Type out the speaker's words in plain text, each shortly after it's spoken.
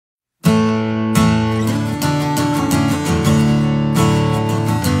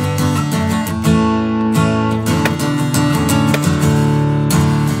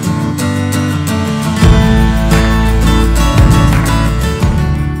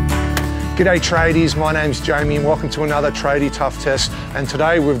G'day tradies, my name's Jamie and welcome to another Tradie Tough Test, and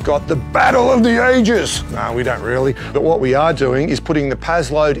today we've got the battle of the ages. No, we don't really, but what we are doing is putting the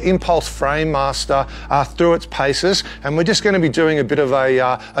Paslode Impulse Frame Master through its paces, and we're just going to be doing a bit of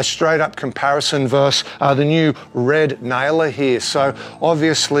a straight up comparison versus the new red nailer here. So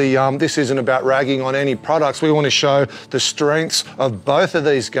obviously this isn't about ragging on any products. We want to show the strengths of both of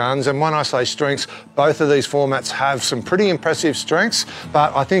these guns, and when I say strengths, both of these formats have some pretty impressive strengths,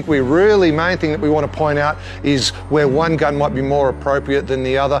 but I think we really main thing that we want to point out is where one gun might be more appropriate than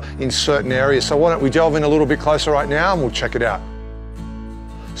the other in certain areas. So why don't we delve in a little bit closer right now and we'll check it out.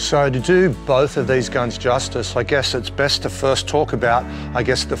 So to do both of these guns justice, I guess it's best to first talk about,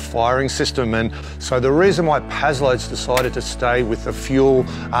 the firing system. And so the reason why Paslode's decided to stay with the fuel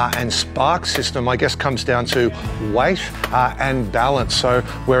and spark system, I guess, comes down to weight and balance. So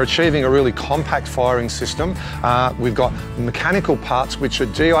we're achieving a really compact firing system. We've got mechanical parts which are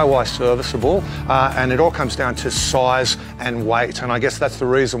DIY serviceable, and it all comes down to size and weight. And I guess that's the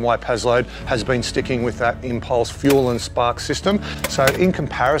reason why Paslode has been sticking with that impulse fuel and spark system. So in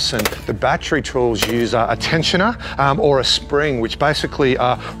comparison, the battery tools use a tensioner or a spring, which basically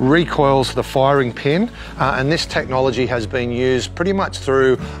recoils the firing pin, and this technology has been used pretty much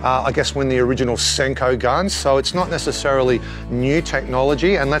through, when the original Senko guns, so it's not necessarily new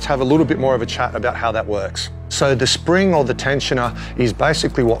technology, and let's have a little bit more of a chat about how that works. So the spring or the tensioner is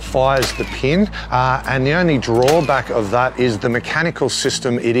basically what fires the pin, and the only drawback of that is the mechanical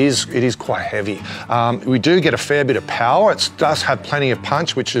system. It is quite heavy. We do get a fair bit of power. It does have plenty of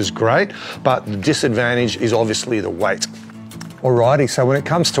punch, which is great, but the disadvantage is obviously the weight. Alrighty, so when it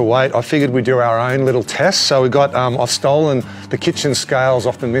comes to weight, I figured we'd do our own little test. So we got, I've stolen the kitchen scales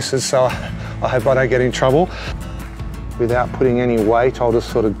off the missus, so I hope I don't get in trouble. Without putting any weight, I'll just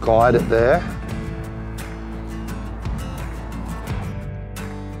sort of guide it there.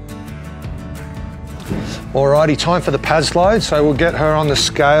 Alrighty, time for the Paslode, so we'll get her on the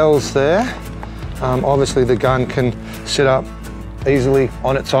scales there. Obviously the gun can sit up easily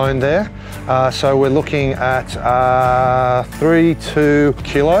on its own there. So we're looking at 32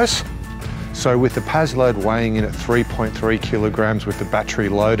 kilos. So with the Paslode weighing in at 3.3 kilograms with the battery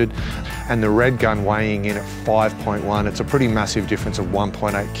loaded, and the red gun weighing in at 5.1, it's a pretty massive difference of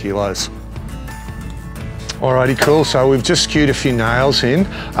 1.8 kilos. Alrighty, cool, so we've just skewed a few nails in.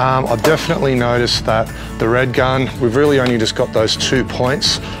 I've definitely noticed that the red gun, we've really only just got those 2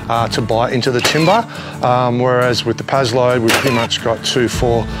 points to bite into the timber, whereas with the Paslode, we've pretty much got 2,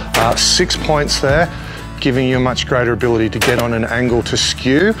 4, 6 points there, giving you a much greater ability to get on an angle to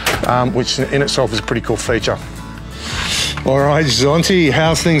skew, which in itself is a pretty cool feature. All right, Zonti,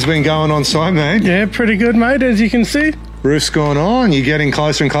 how's things been going on site, mate? Yeah, pretty good, mate, as you can see. Roof's gone on, you're getting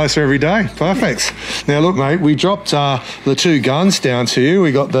closer and closer every day. Perfect. Now look, mate, we dropped the two guns down to you.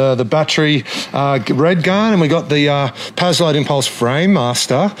 We got the battery red gun, and we got the Paslode Impulse Frame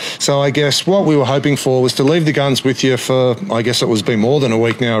Master. So I guess what we were hoping for was to leave the guns with you for, I guess it was been more than a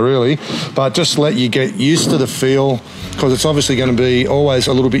week now really, but just let you get used to the feel, because it's obviously going to be always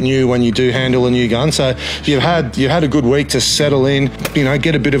a little bit new when you do handle a new gun. So you've had a good week to settle in,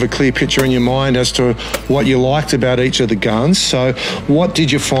 get a bit of a clear picture in your mind as to what you liked about each of the guns. So what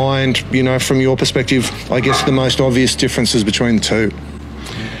did you find, from your perspective, I guess the most obvious differences between the two?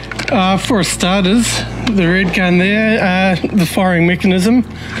 For starters, the red gun there, the firing mechanism,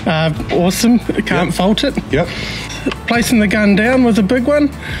 awesome, can't fault it. Yep. Placing the gun down was a big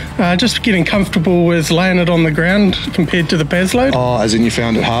one, just getting comfortable with laying it on the ground compared to the Paslode. Oh, as in you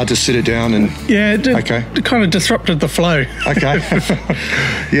found it hard to sit it down and... Yeah, it kind of disrupted the flow. Okay.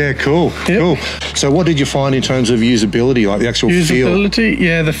 Yeah, cool, yep. Cool. So what did you find in terms of usability, like the actual feel? Usability,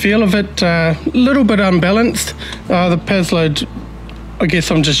 yeah, the feel of it, a little bit unbalanced. The Paslode, I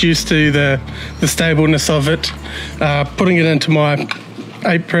guess I'm just used to the stableness of it. Putting it into my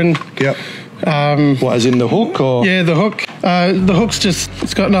apron. Yep. What, as in the hook, or? Yeah, the hook. The hook's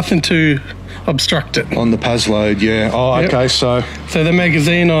it's got nothing to obstruct it. On the Paslode, yeah. Oh, yep. Okay, so the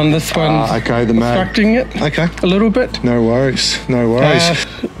magazine on this one, okay, the obstructing it. Okay. A little bit. No worries, no worries.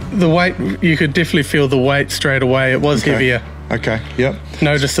 The weight, you could definitely feel the weight straight away. It was heavier. Okay, yep.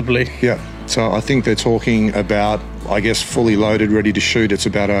 Noticeably. Yep. So I think they're talking about, I guess, fully loaded, ready to shoot. It's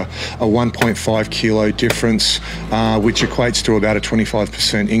about a 1.5 kilo difference, which equates to about a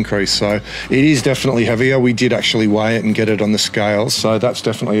 25% increase. So it is definitely heavier. We did actually weigh it and get it on the scales, so that's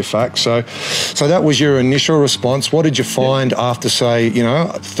definitely a fact. So that was your initial response. What did you find after, say,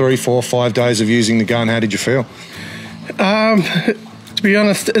 3, 4, 5 days of using the gun? How did you feel? To be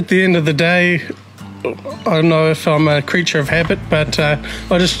honest, at the end of the day, I don't know if I'm a creature of habit, but I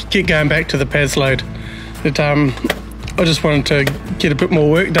just keep going back to the Paslode. I just wanted to get a bit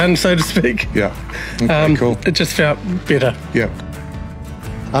more work done, so to speak. Yeah. Okay, cool. It just felt better. Yeah.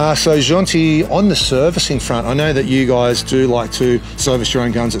 So Jonty, on the servicing front, I know that you guys do like to service your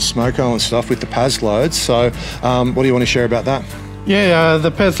own guns at Smoko and stuff with the Paslode. So what do you want to share about that? Yeah,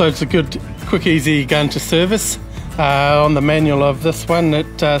 the Paslode's a good, quick, easy gun to service. On the manual of this one,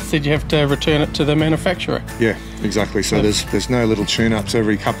 it said you have to return it to the manufacturer. Yeah, exactly. So there's no little tune-ups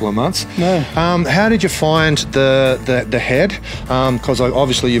every couple of months. No. How did you find the head? Because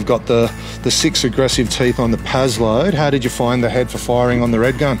obviously you've got the 6 aggressive teeth on the Paslode. How did you find the head for firing on the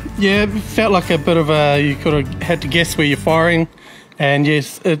red gun? Yeah, it felt like a bit of you could have had to guess where you're firing, and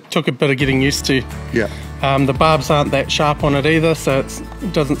yes, it took a bit of getting used to. Yeah. The barbs aren't that sharp on it either, so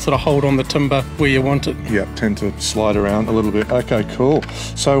it doesn't sort of hold on the timber where you want it. Yeah, tend to slide around a little bit. Okay, cool.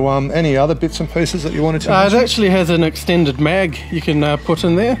 So any other bits and pieces that you wanted to mention? It actually has an extended mag you can put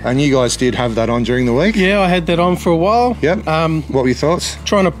in there. And you guys did have that on during the week? Yeah, I had that on for a while. Yep. What were your thoughts?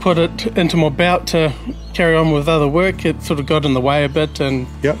 Trying to put it into my belt to carry on with other work, it sort of got in the way a bit, and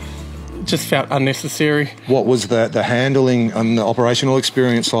yep. Just felt unnecessary. What was the handling and the operational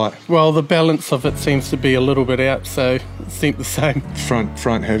experience like? Well, the balance of it seems to be a little bit out, so it seemed the same.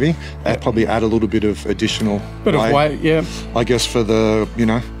 Front heavy. Probably add a little bit of additional bit of weight, yeah. I guess for the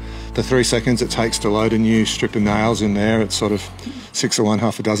 3 seconds it takes to load a new strip of nails in there, it's sort of 6 of one,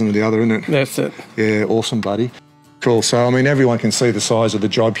 half a dozen of the other, isn't it? That's it. Yeah, awesome, buddy. Cool. So, I mean, everyone can see the size of the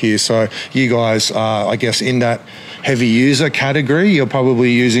job here. So you guys are, I guess, in that heavy user category. You're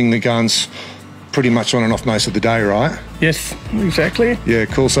probably using the guns pretty much on and off most of the day, right? Yes, exactly. Yeah,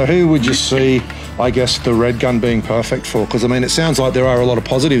 cool. So who would you see, I guess, the red gun being perfect for? Because, I mean, it sounds like there are a lot of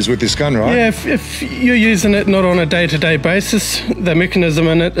positives with this gun, right? Yeah, if you're using it not on a day-to-day basis, the mechanism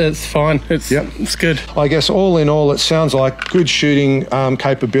in it is fine. It's good. I guess all in all, it sounds like good shooting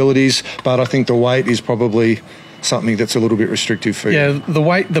capabilities, but I think the weight is probably something that's a little bit restrictive for you. Yeah, the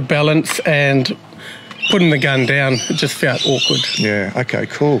weight, the balance, and putting the gun down, it just felt awkward. Yeah, okay,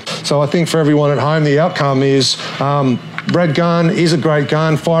 cool. So I think for everyone at home, the outcome is red gun is a great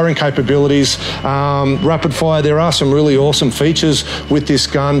gun, firing capabilities, rapid fire. There are some really awesome features with this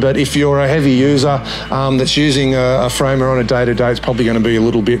gun, but if you're a heavy user that's using a framer on a day-to-day, it's probably going to be a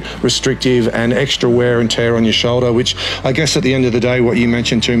little bit restrictive and extra wear and tear on your shoulder, which I guess at the end of the day, what you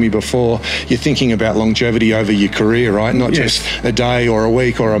mentioned to me before, you're thinking about longevity over your career, right? Not just a day or a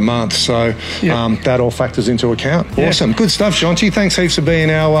week or a month. So that all factors into account. Awesome. Good stuff, Jonty. Thanks heaps for being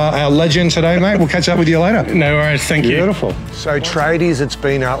our legend today, mate. We'll catch up with you later. No worries. Thank you. Beautiful. So tradies, it's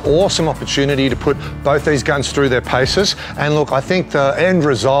been an awesome opportunity to put both these guns through their paces. And look, I think the end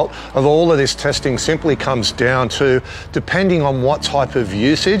result of all of this testing simply comes down to, depending on what type of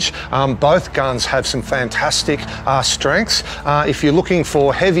usage, both guns have some fantastic strengths. If you're looking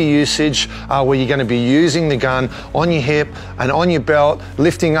for heavy usage, where you're going to be using the gun on your hip and on your belt,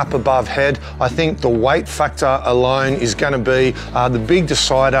 lifting up above head, I think the weight factor alone is going to be the big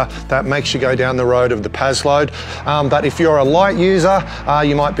decider that makes you go down the road of the Paslode. But if you're a light user,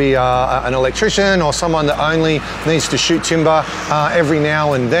 you might be an electrician or someone that only needs to shoot timber every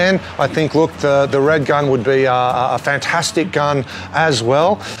now and then, I think, look, the red gun would be a fantastic gun as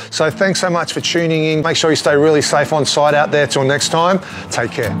well. So thanks so much for tuning in. Make sure you stay really safe on site out there. Till next time,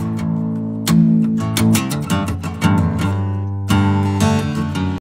 take care.